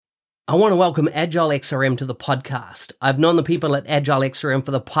I want to welcome Agile XRM to the podcast. I've known the people at Agile XRM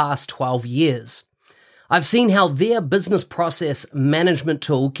for the past 12 years. I've seen how their business process management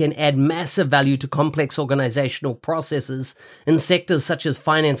tool can add massive value to complex organizational processes in sectors such as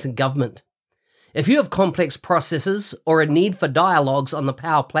finance and government. If you have complex processes or a need for dialogues on the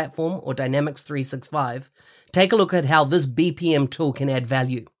Power Platform or Dynamics 365, take a look at how this BPM tool can add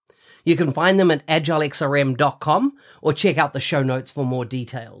value. You can find them at agilexrm.com or check out the show notes for more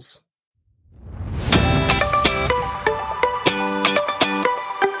details.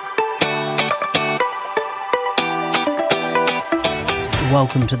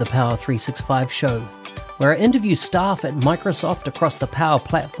 Welcome to the Power 365 show, where I interview staff at Microsoft across the Power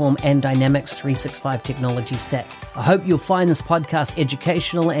Platform and Dynamics 365 technology stack. I hope you'll find this podcast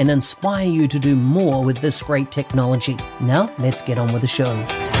educational and inspire you to do more with this great technology. Now, let's get on with the show.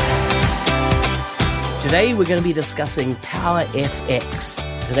 Today, we're going to be discussing Power FX.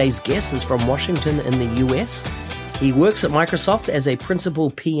 Today's guest is from Washington in the US. He works at Microsoft as a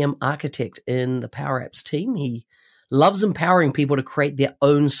principal PM architect in the Power Apps team. He loves empowering people to create their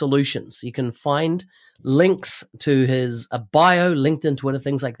own solutions. You can find links to his bio, LinkedIn, Twitter,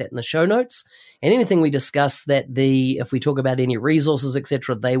 things like that in the show notes. And anything we discuss if we talk about any resources,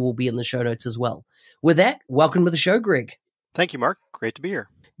 etc., they will be in the show notes as well. With that, welcome to the show, Greg. Thank you, Mark. Great to be here.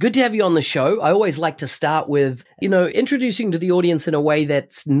 Good to have you on the show. I always like to start with, introducing to the audience in a way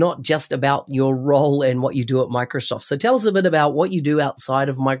that's not just about your role and what you do at Microsoft. So tell us a bit about what you do outside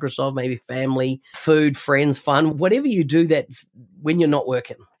of Microsoft, maybe family, food, friends, fun, whatever you do that's when you're not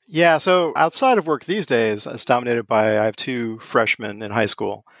working. Yeah, so outside of work these days, it's dominated by, I have two freshmen in high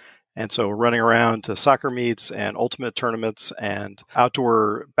school. And so we're running around to soccer meets and ultimate tournaments and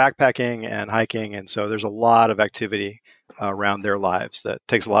outdoor backpacking and hiking. And so there's a lot of activity around their lives that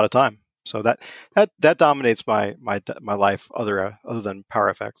takes a lot of time. So that dominates my life other than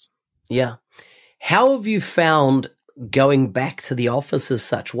PowerFX. Yeah. How have you found going back to the office as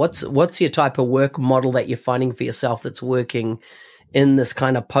such? What's your type of work model that you're finding for yourself that's working in this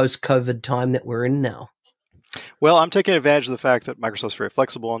kind of post-COVID time that we're in now? Well, I'm taking advantage of the fact that Microsoft's very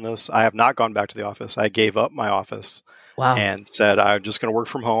flexible on this. I have not gone back to the office. I gave up my office. Wow. And said, I'm just going to work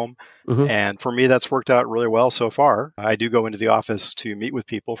from home. Mm-hmm. And for me, that's worked out really well so far. I do go into the office to meet with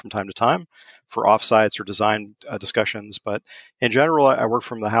people from time to time for offsites or design discussions. But in general, I work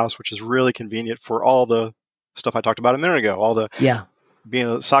from the house, which is really convenient for all the stuff I talked about a minute ago. Being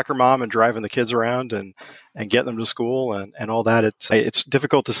a soccer mom and driving the kids around and getting them to school and all that. It's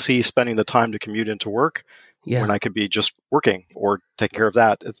difficult to see spending the time to commute into work. Yeah. When I could be just working or taking care of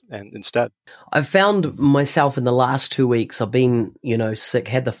that and instead. I've found myself in the last 2 weeks, I've been, sick,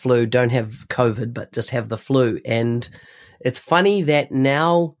 had the flu, don't have COVID, but just have the flu. And it's funny that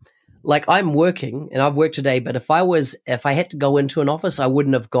now, like I'm working and I've worked today, but if I had to go into an office, I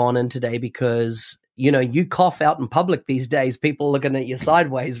wouldn't have gone in today because, you cough out in public these days, people are looking at you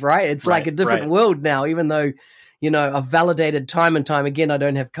sideways, right? It's like a different world now, even though, I've validated time and time again, I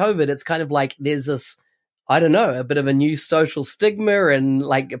don't have COVID. It's kind of like there's this, I don't know, a bit of a new social stigma and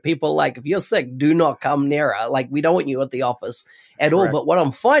like people like, if you're sick, do not come near her. Like we don't want you at the office at all. But what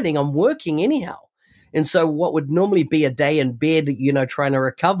I'm finding, I'm working anyhow. And so what would normally be a day in bed, trying to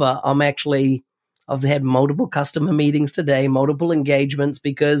recover, I've had multiple customer meetings today, multiple engagements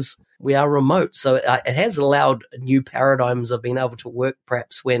because we are remote. So it has allowed new paradigms of being able to work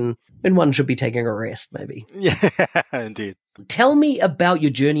perhaps when one should be taking a rest maybe. Yeah, indeed. Tell me about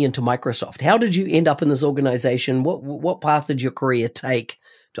your journey into Microsoft. How did you end up in this organization? What path did your career take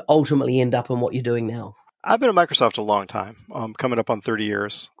to ultimately end up in what you're doing now? I've been at Microsoft a long time, coming up on 30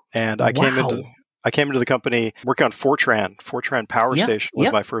 years. And I came into the company working on Fortran. Fortran Power Station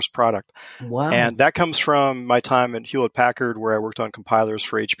was my first product. Wow. And that comes from my time at Hewlett-Packard where I worked on compilers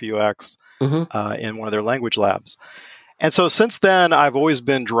for HPUX in one of their language labs. And so since then, I've always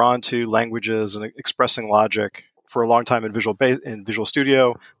been drawn to languages and expressing logic. For a long time in Visual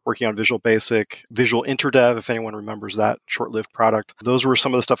Studio, working on Visual Basic, Visual InterDev, if anyone remembers that short-lived product. Those were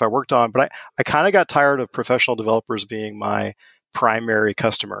some of the stuff I worked on, but I kind of got tired of professional developers being my primary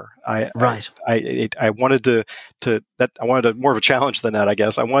customer. I wanted I wanted more of a challenge than that, I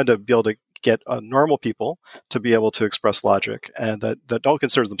guess. I wanted to be able to get normal people to be able to express logic and that don't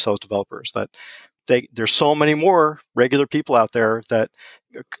consider themselves developers, that there's so many more regular people out there that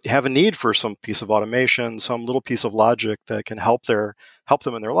have a need for some piece of automation, some little piece of logic that can help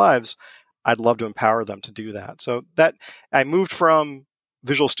them in their lives. I'd love to empower them to do that. So that I moved from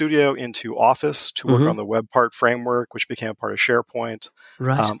Visual Studio into Office to work on the WebPart framework, which became a part of SharePoint.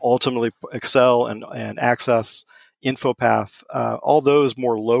 Right. Ultimately, Excel and Access, InfoPath, all those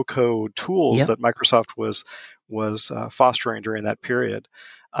more low-code tools that Microsoft was fostering during that period.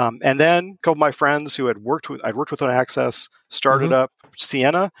 And then a couple of my friends who I'd worked with on Access started up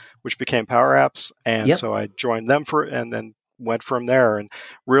Sienna, which became Power Apps. And so I joined them and then went from there, and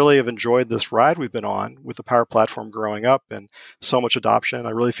really have enjoyed this ride we've been on with the Power Platform growing up and so much adoption. I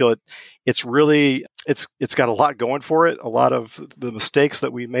really feel it's got a lot going for it. A lot of the mistakes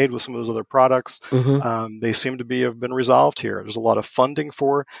that we made with some of those other products, they seem to have been resolved here. There's a lot of funding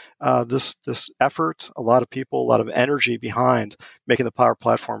for this effort, a lot of people, a lot of energy behind making the Power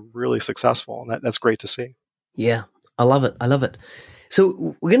Platform really successful, and that's great to see. Yeah, I love it.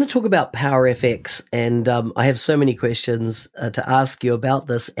 So we're going to talk about PowerFX, and I have so many questions to ask you about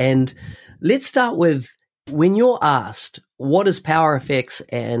this. And let's start with, when you're asked, what is PowerFX?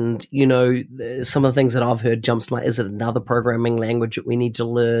 And, some of the things that I've heard jumps to mind, is it another programming language that we need to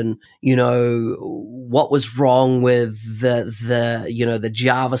learn? What was wrong with the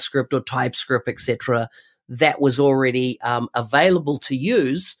JavaScript or TypeScript, etc., that was already available to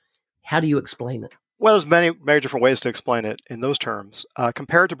use? How do you explain it? Well, there's many, many different ways to explain it in those terms.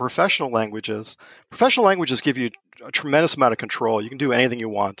 Compared to professional languages give you a tremendous amount of control. You can do anything you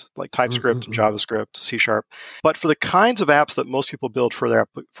want, like TypeScript and JavaScript, C#. But for the kinds of apps that most people build for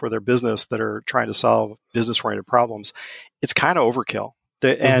their business that are trying to solve business-oriented problems, it's kind of overkill.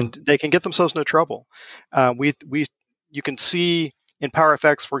 And they can get themselves into trouble. You can see in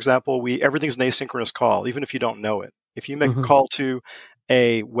PowerFX, for example, everything's an asynchronous call, even if you don't know it. If you make a call to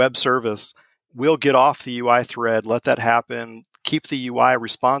a web service, we'll get off the UI thread, let that happen, keep the UI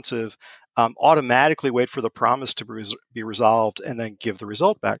responsive, automatically wait for the promise to be resolved, and then give the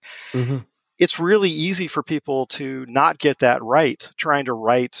result back. It's really easy for people to not get that right, trying to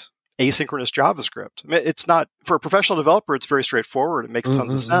write asynchronous JavaScript. I mean, it's not, for a professional developer, it's very straightforward. It makes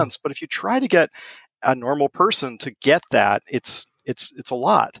tons of sense. But if you try to get a normal person to get that, it's a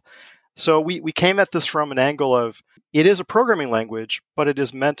lot. So we came at this from an angle of, it is a programming language, but it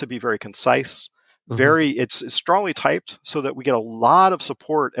is meant to be very concise. It's strongly typed so that we get a lot of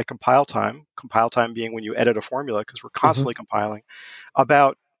support at compile time being when you edit a formula, because we're constantly compiling,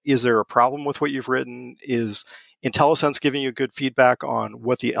 about, is there a problem with what you've written? Is IntelliSense giving you good feedback on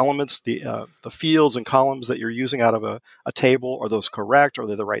what the elements, the fields and columns that you're using out of a table, are those correct? Are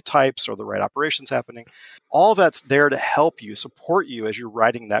they the right types? Are the right operations happening? All that's there to help you, support you as you're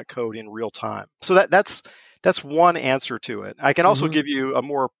writing that code in real time. So that's one answer to it. I can also give you a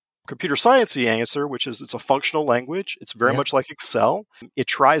more computer sciencey answer, which is, it's a functional language. It's very much like Excel. It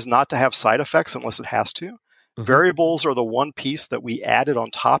tries not to have side effects unless it has to. Variables are the one piece that we added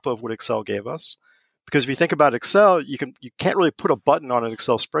on top of what Excel gave us. Because if you think about Excel, you can't really put a button on an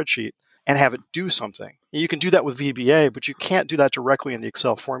Excel spreadsheet and have it do something. You can do that with VBA, but you can't do that directly in the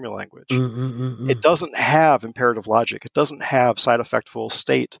Excel formula language. It doesn't have imperative logic. It doesn't have side effectful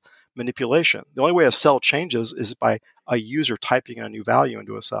state manipulation. The only way a cell changes is by a user typing a new value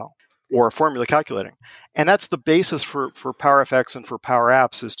into a cell, or a formula calculating. And that's the basis for PowerFX and for Power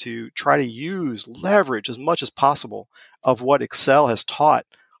Apps, is to try to leverage as much as possible of what Excel has taught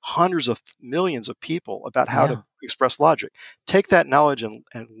hundreds of millions of people about how to express logic. Take that knowledge and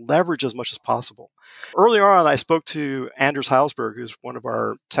leverage as much as possible. Earlier on, I spoke to Anders Heilsberg, who's one of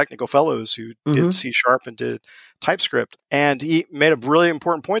our technical fellows who did C# and did TypeScript. And he made a really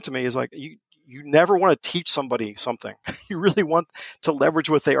important point to me. He's like, you never want to teach somebody something. You really want to leverage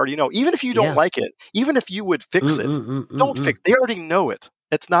what they already know. Even if you don't like it, even if you would fix it, don't fix it. They already know it.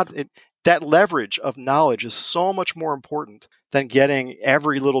 It's not... That leverage of knowledge is so much more important than getting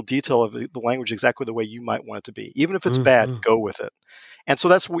every little detail of the language exactly the way you might want it to be. Even if it's bad, go with it. And so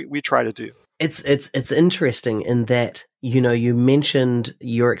that's what we try to do. It's interesting in that, you mentioned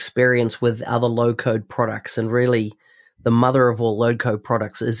your experience with other low-code products, and really the mother of all low-code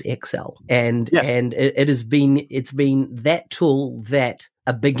products is Excel. And it's been that tool that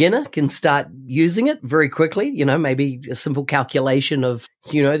a beginner can start using it very quickly, maybe a simple calculation of,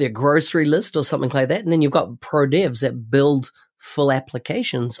 their grocery list or something like that. And then you've got pro devs that build full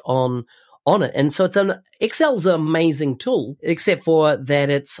applications on it. And so Excel's an amazing tool, except for that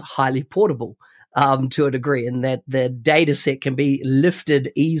it's highly portable to a degree, and that the data set can be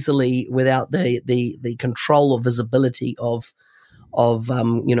lifted easily without the control or visibility of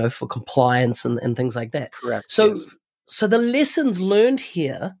for compliance and things like that. Correct. So the lessons learned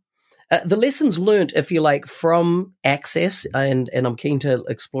here, if you like, from Access, and I'm keen to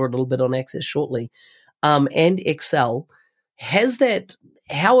explore a little bit on Access shortly, and Excel,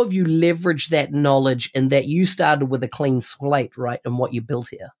 how have you leveraged that knowledge, and that you started with a clean slate, right, and what you built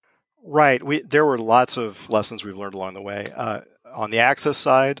here? Right. There were lots of lessons we've learned along the way. On the Access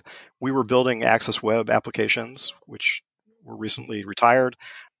side, we were building Access web applications, which were recently retired.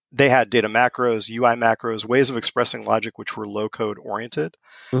 they had data macros, UI macros, ways of expressing logic which were low-code oriented.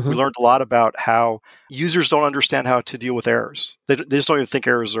 Mm-hmm. We learned a lot about how users don't understand how to deal with errors. They just don't even think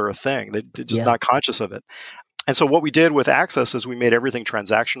errors are a thing. They're just not conscious of it. And so what we did with Access is we made everything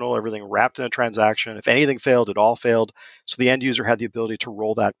transactional, everything wrapped in a transaction. If anything failed, it all failed. So the end user had the ability to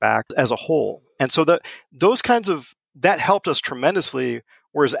roll that back as a whole. And so that helped us tremendously.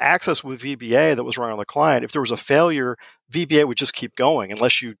 Whereas Access with VBA that was running on the client, if there was a failure, VBA would just keep going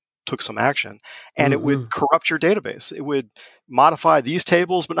unless you took some action. And it would corrupt your database. It would modify these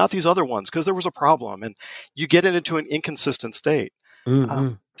tables, but not these other ones because there was a problem. And you get it into an inconsistent state.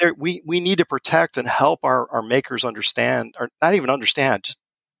 We need to protect and help our makers understand, or not even understand, just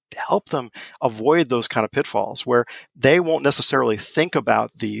help them avoid those kind of pitfalls where they won't necessarily think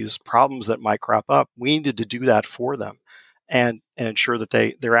about these problems that might crop up. We needed to do that for them and ensure that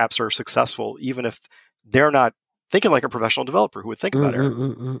their apps are successful, even if they're not thinking like a professional developer who would think about errors.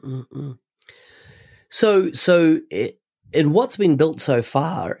 So in what's been built so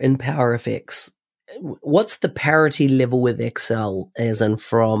far in PowerFX, what's the parity level with Excel, as in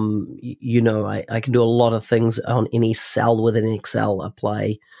from, I can do a lot of things on any cell within Excel,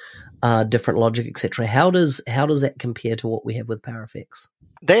 apply different logic, etc. How does that compare to what we have with PowerFX?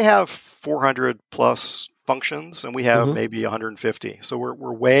 They have 400 plus functions, and we have maybe 150. So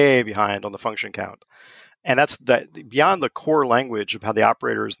we're way behind on the function count. And that's beyond the core language of how the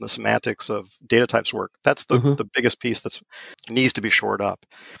operators and the semantics of data types work. That's the biggest piece that needs to be shored up.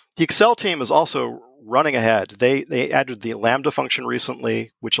 The Excel team is also running ahead. They added the Lambda function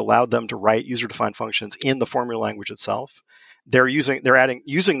recently, which allowed them to write user-defined functions in the formula language itself. They're using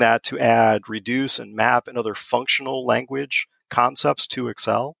that to add reduce and map and other functional language concepts to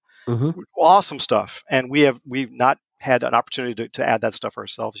Excel. Awesome stuff. And we've not had an opportunity to add that stuff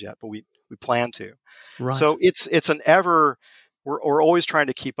ourselves yet, but we plan to. Right. So it's we're always trying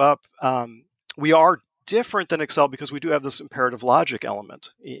to keep up. We are different than Excel because we do have this imperative logic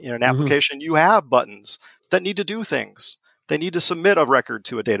element. In an application, you have buttons that need to do things. They need to submit a record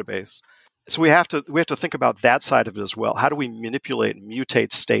to a database. So we have to think about that side of it as well. How do we manipulate and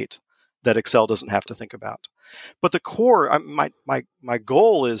mutate state that Excel doesn't have to think about? But the core, my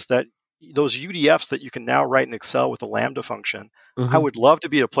goal is that those UDFs that you can now write in Excel with the Lambda function, I would love to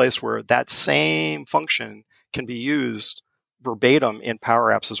be at a place where that same function can be used verbatim in Power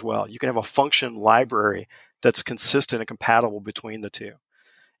Apps as well. You can have a function library that's consistent and compatible between the two.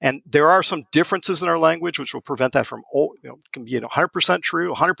 And there are some differences in our language which will prevent that from, can be 100%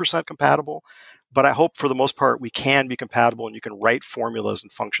 true, 100% compatible. But I hope for the most part we can be compatible and you can write formulas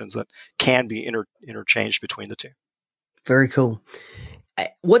and functions that can be interchanged between the two. Very cool.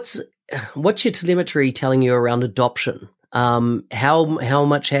 What's your telemetry telling you around adoption? How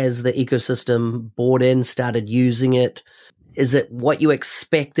much has the ecosystem bought in, started using it? Is it what you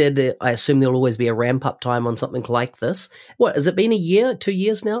expected? I assume there'll always be a ramp-up time on something like this. What, has it been a year, 2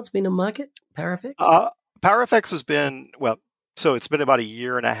 years now it's been in market, PowerFX? PowerFX has been, so it's been about a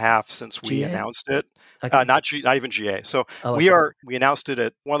year and a half since we announced it. Okay. Not even GA. So we announced it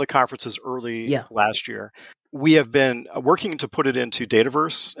at one of the conferences early last year. We have been working to put it into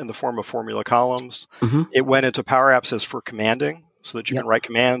Dataverse in the form of formula columns. It went into Power Apps as for commanding, so that you can write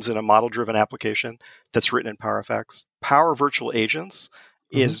commands in a model-driven application that's written in PowerFX. Power Virtual Agents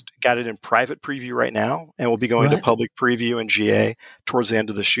is got it in private preview right now, and will be going to public preview in GA towards the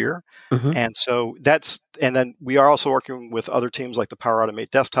end of this year. And so and then we are also working with other teams like the Power Automate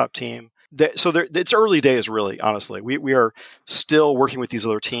desktop team. It's early days, really, honestly. We are still working with these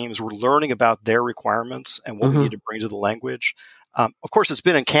other teams. We're learning about their requirements and what we need to bring to the language. Of course, it's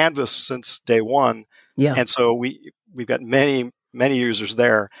been in Canvas since day one. And so we've got many users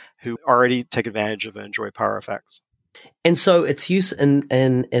there who already take advantage of and enjoy PowerFX. And so its use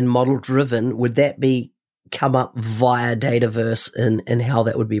in model-driven, would that come up via Dataverse and how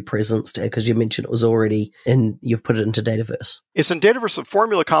that would be present? Because you mentioned it was already you've put it into Dataverse. It's in Dataverse. So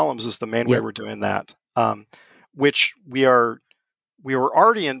formula columns is the main way we're doing that, which we were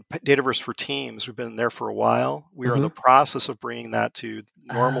already in Dataverse for Teams. We've been there for a while. We are in the process of bringing that to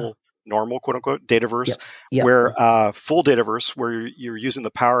normal quote unquote Dataverse, where full Dataverse, where you're using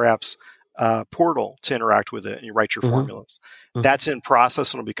the Power Apps portal to interact with it and you write your formulas. That's in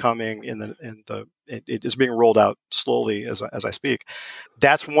process and will be coming it is being rolled out slowly as I speak.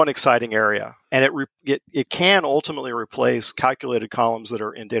 That's one exciting area, and it can ultimately replace calculated columns that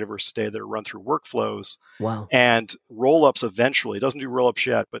are in Dataverse today that are run through workflows. Wow! And rollups eventually. It doesn't do rollups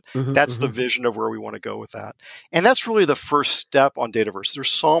yet, but that's the vision of where we want to go with that. And that's really the first step on Dataverse.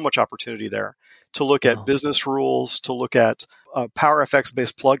 There's so much opportunity there to look at business rules, to look at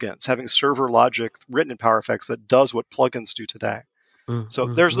PowerFX-based plugins, having server logic written in PowerFX that does what plugins do today.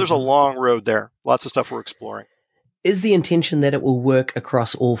 So there's a long road there. Lots of stuff we're exploring. Is the intention that it will work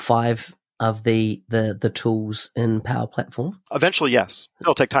across all 5 of the tools in Power Platform? Eventually, yes.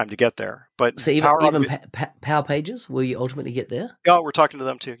 It'll take time to get there. But so even Power Pages, will you ultimately get there? Yeah, we're talking to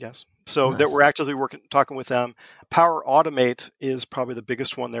them too, yes. So that we're actively talking with them. Power Automate is probably the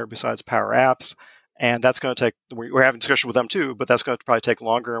biggest one there besides Power Apps. And that's going to take, we're having discussion with them too, but that's going to probably take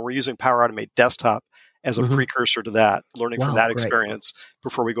longer. And we're using Power Automate Desktop as a precursor to that, learning from that experience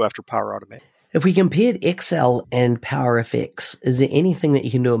before we go after Power Automate. If we compared Excel and PowerFX, is there anything that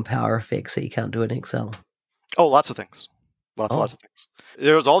you can do in PowerFX that you can't do in Excel? Oh, lots of things. Lots of things.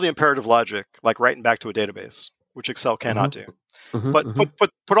 There's all the imperative logic, like writing back to a database, which Excel cannot do. But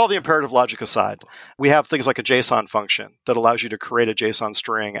put all the imperative logic aside. We have things like a JSON function that allows you to create a JSON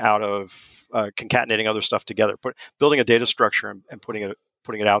string out of concatenating other stuff together, building a data structure and putting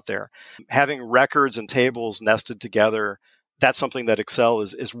it out there. Having records and tables nested together, that's something that Excel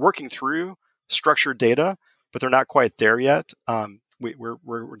is working through. Structured data, but they're not quite there yet.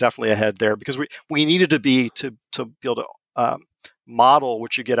 We're definitely ahead there because we needed to be able to model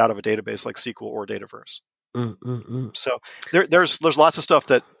what you get out of a database like SQL or Dataverse. So there's lots of stuff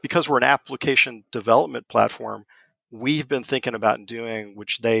that, because we're an application development platform, we've been thinking about doing,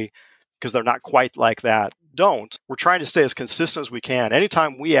 which because they're not quite like that, don't. We're trying to stay as consistent as we can.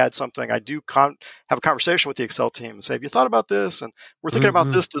 Anytime we add something, I do have a conversation with the Excel team and say, have you thought about this? And we're thinking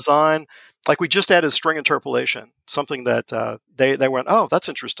about this design. Like we just added string interpolation, something that they went, oh, that's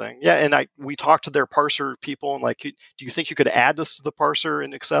interesting. Yeah, and we talked to their parser people and like, do you think you could add this to the parser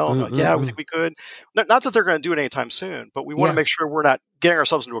in Excel? And like, yeah, we think we could. Not that they're going to do it anytime soon, but we want to make sure we're not getting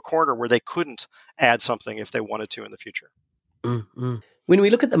ourselves into a corner where they couldn't add something if they wanted to in the future. When we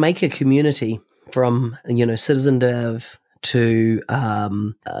look at the Maker community, from citizen dev to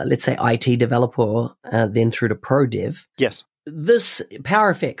let's say IT developer, then through to pro dev. Yes. This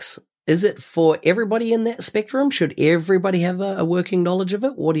PowerFX, is it for everybody in that spectrum? Should everybody have a working knowledge of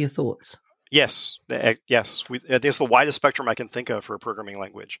it? What are your thoughts? Yes. Yes. I think it's the widest spectrum I can think of for a programming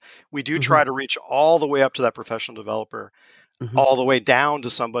language. We do try to reach all the way up to that professional developer, all the way down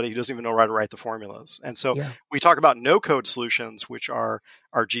to somebody who doesn't even know how to write the formulas. And so we talk about no-code solutions, which are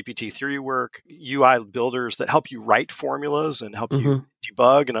our GPT-3 work, UI builders that help you write formulas and help you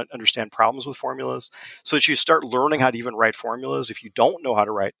debug and understand problems with formulas, so that you start learning how to even write formulas if you don't know how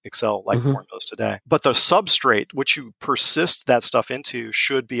to write Excel-like formulas today. But the substrate, which you persist that stuff into,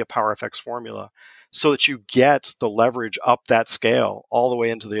 should be a PowerFX formula, so that you get the leverage up that scale all the way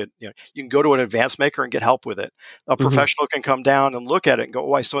into you can go to an advanced maker and get help with it. A professional can come down and look at it and go,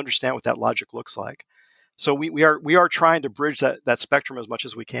 oh, I still understand what that logic looks like. So we are trying to bridge that spectrum as much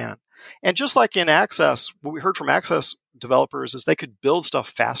as we can. And just like in Access, what we heard from Access developers is they could build stuff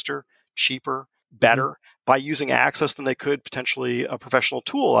faster, cheaper, better by using Access than they could potentially a professional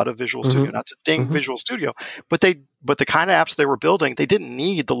tool out of Visual Studio. Not to ding Visual Studio, but the kind of apps they were building, they didn't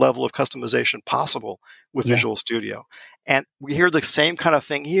need the level of customization possible with Visual Studio. And we hear the same kind of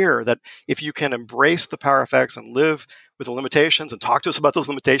thing here, that if you can embrace the PowerFX and live with the limitations and talk to us about those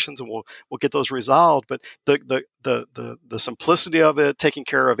limitations, and we'll get those resolved. But the simplicity of it, taking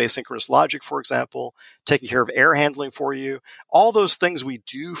care of asynchronous logic, for example, taking care of error handling for you, all those things we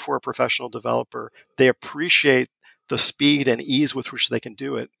do for a professional developer, they appreciate the speed and ease with which they can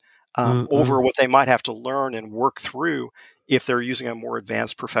do it over what they might have to learn and work through if they're using a more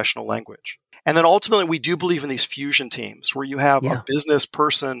advanced professional language. And then ultimately, we do believe in these fusion teams where you have a business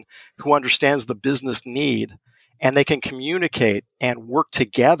person who understands the business need, and they can communicate and work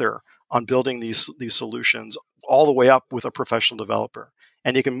together on building these solutions all the way up with a professional developer.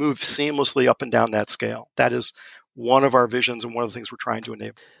 And you can move seamlessly up and down that scale. That is one of our visions and one of the things we're trying to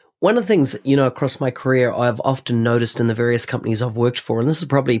enable. One of the things, across my career, I've often noticed in the various companies I've worked for, and this is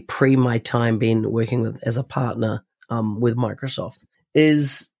probably pre my time being working with as a partner with Microsoft,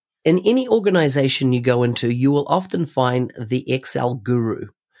 is in any organization you go into, you will often find the Excel guru,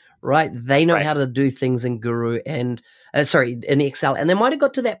 right? They know how to do things in Guru and, in Excel. And they might have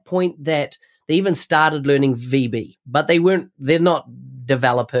got to that point that they even started learning VB, but they're not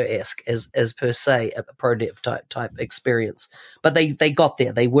developer-esque as per se a pro dev type experience. But they got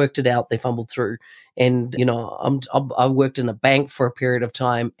there, they worked it out, they fumbled through. And, I worked in a bank for a period of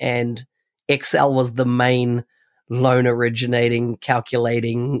time, and Excel was the main loan originating,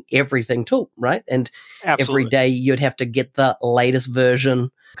 calculating, everything tool, right? And every day you'd have to get the latest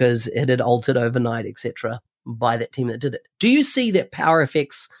version because it had altered overnight, etc., by that team that did it. Do you see that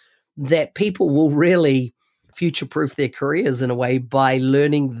PowerFX, that people will really future-proof their careers in a way by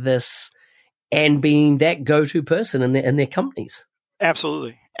learning this and being that go-to person in their companies?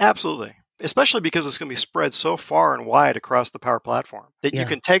 Absolutely. Absolutely. especially because it's going to be spread so far and wide across the Power Platform that you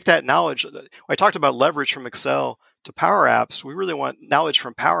can take that knowledge. I talked about leverage from Excel to Power Apps. We really want knowledge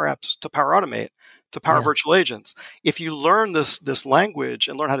from Power Apps to Power Automate to Power Virtual Agents. If you learn this language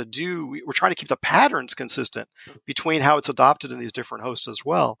and learn how to we're trying to keep the patterns consistent between how it's adopted in these different hosts as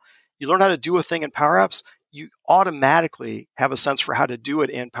well. You learn how to do a thing in Power Apps, you automatically have a sense for how to do it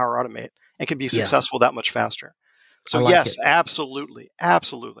in Power Automate and can be successful that much faster. So yes, absolutely.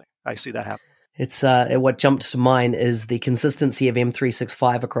 I see that happen. It's what jumps to mind is the consistency of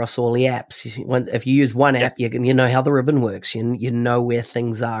M365 across all the apps. If you use one app, you know how the ribbon works. You know where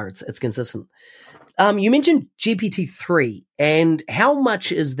things are. It's consistent. You mentioned GPT-3, and how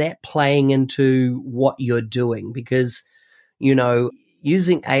much is that playing into what you're doing? Because,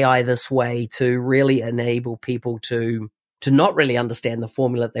 using AI this way to really enable people to not really understand the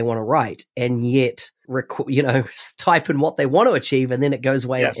formula that they want to write, and yet, type in what they want to achieve, and then it goes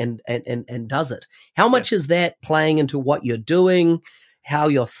away and does it. How much is that playing into what you're doing, how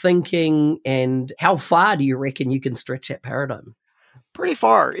you're thinking, and how far do you reckon you can stretch that paradigm? Pretty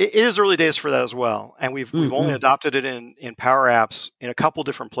far. It is early days for that as well. And we've only adopted it in Power Apps in a couple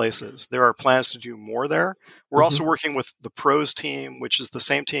different places. There are plans to do more there. We're also working with the Pros team, which is the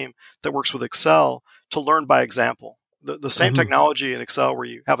same team that works with Excel, to learn by example. The same technology in Excel where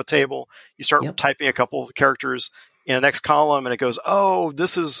you have a table, you start typing a couple of characters in the next column, and it goes, oh,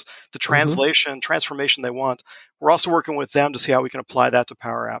 this is the transformation they want. We're also working with them to see how we can apply that to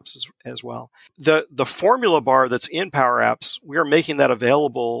Power Apps as well. The formula bar that's in Power Apps, we are making that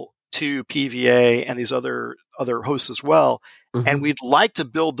available to PVA and these other hosts as well. And we'd like to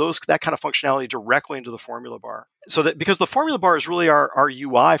build that kind of functionality directly into the formula bar. So that, because the formula bar is really our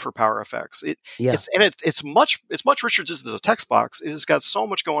UI for Power Effects. It's much richer just as a text box. It has got so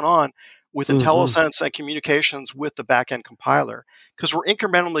much going on with IntelliSense and communications with the backend compiler, because we're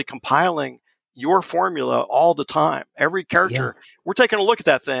incrementally compiling your formula all the time. Every character, we're taking a look at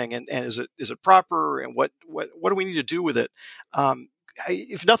that thing, and is it proper, and what do we need to do with it?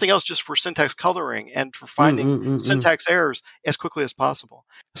 If nothing else, just for syntax coloring and for finding syntax errors as quickly as possible.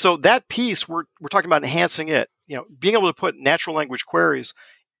 So that piece, we're talking about enhancing it. Being able to put natural language queries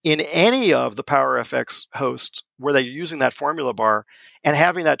in any of the PowerFX hosts where they're using that formula bar, and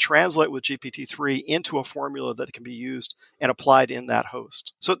having that translate with GPT-3 into a formula that can be used and applied in that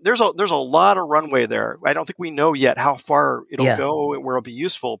host. So there's a lot of runway there. I don't think we know yet how far it'll go and where it'll be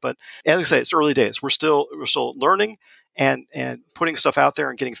useful. But as I say, it's early days. We're still learning and putting stuff out there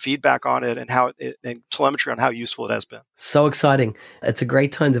and getting feedback on it, and and telemetry on how useful it has been. So exciting. It's a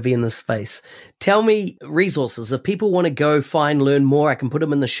great time to be in this space. Tell me resources. If people want to go learn more, I can put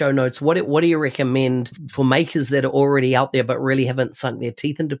them in the show notes. What do you recommend for makers that are already out there but really haven't sunk their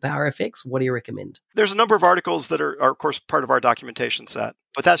teeth into PowerFX? What do you recommend? There's a number of articles that are of course, part of our documentation set.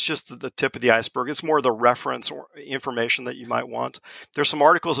 But that's just the tip of the iceberg. It's more the reference or information that you might want. There's some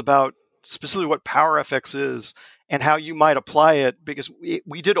articles about specifically what PowerFX is and how you might apply it, because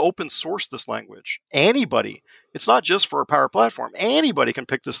we did open source this language. Anybody, it's not just for a Power Platform, anybody can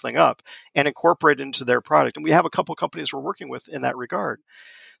pick this thing up and incorporate it into their product. And we have a couple of companies we're working with in that regard.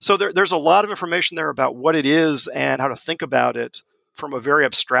 So there's a lot of information there about what it is and how to think about it from a very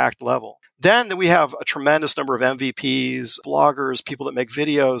abstract level. Then we have a tremendous number of MVPs, bloggers, people that make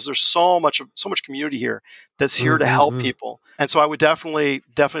videos. There's so much community here that's here to help people. And so I would definitely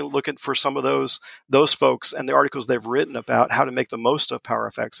look for some of those folks and the articles they've written about how to make the most of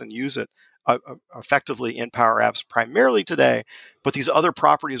PowerFX and use it effectively in Power Apps primarily today. But these other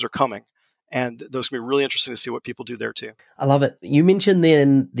properties are coming. And those can be really interesting to see what people do there too. I love it. You mentioned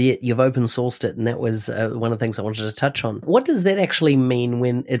then you've open sourced it, and that was one of the things I wanted to touch on. What does that actually mean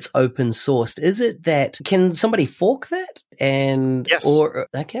when it's open sourced? Is it that, can somebody fork that? Yes.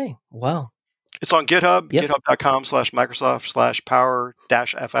 Okay, wow. It's on GitHub,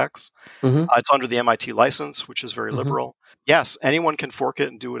 github.com/microsoft/power-fx. It's under the MIT license, which is very liberal. Yes, anyone can fork it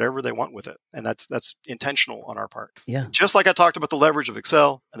and do whatever they want with it. And that's intentional on our part. Yeah. Just like I talked about the leverage of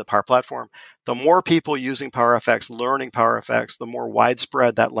Excel and the Power Platform, the more people using PowerFX, learning PowerFX, the more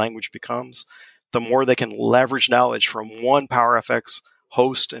widespread that language becomes, the more they can leverage knowledge from one PowerFX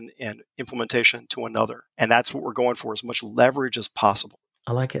host and implementation to another. And that's what we're going for, as much leverage as possible.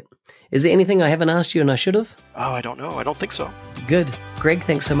 I like it. Is there anything I haven't asked you and I should have? Oh, I don't know. I don't think so. Good. Greg,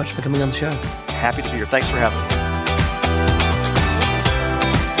 thanks so much for coming on the show. Happy to be here. Thanks for having me.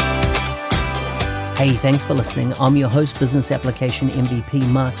 Hey, thanks for listening. I'm your host, Business Application MVP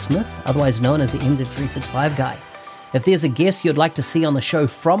Mark Smith, otherwise known as the NZ365 guy. If there's a guest you'd like to see on the show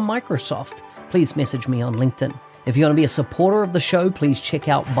from Microsoft, please message me on LinkedIn. If you want to be a supporter of the show, please check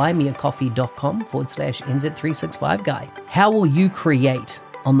out buymeacoffee.com/NZ365 guy. How will you create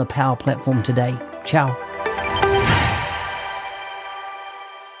on the Power Platform today. Ciao.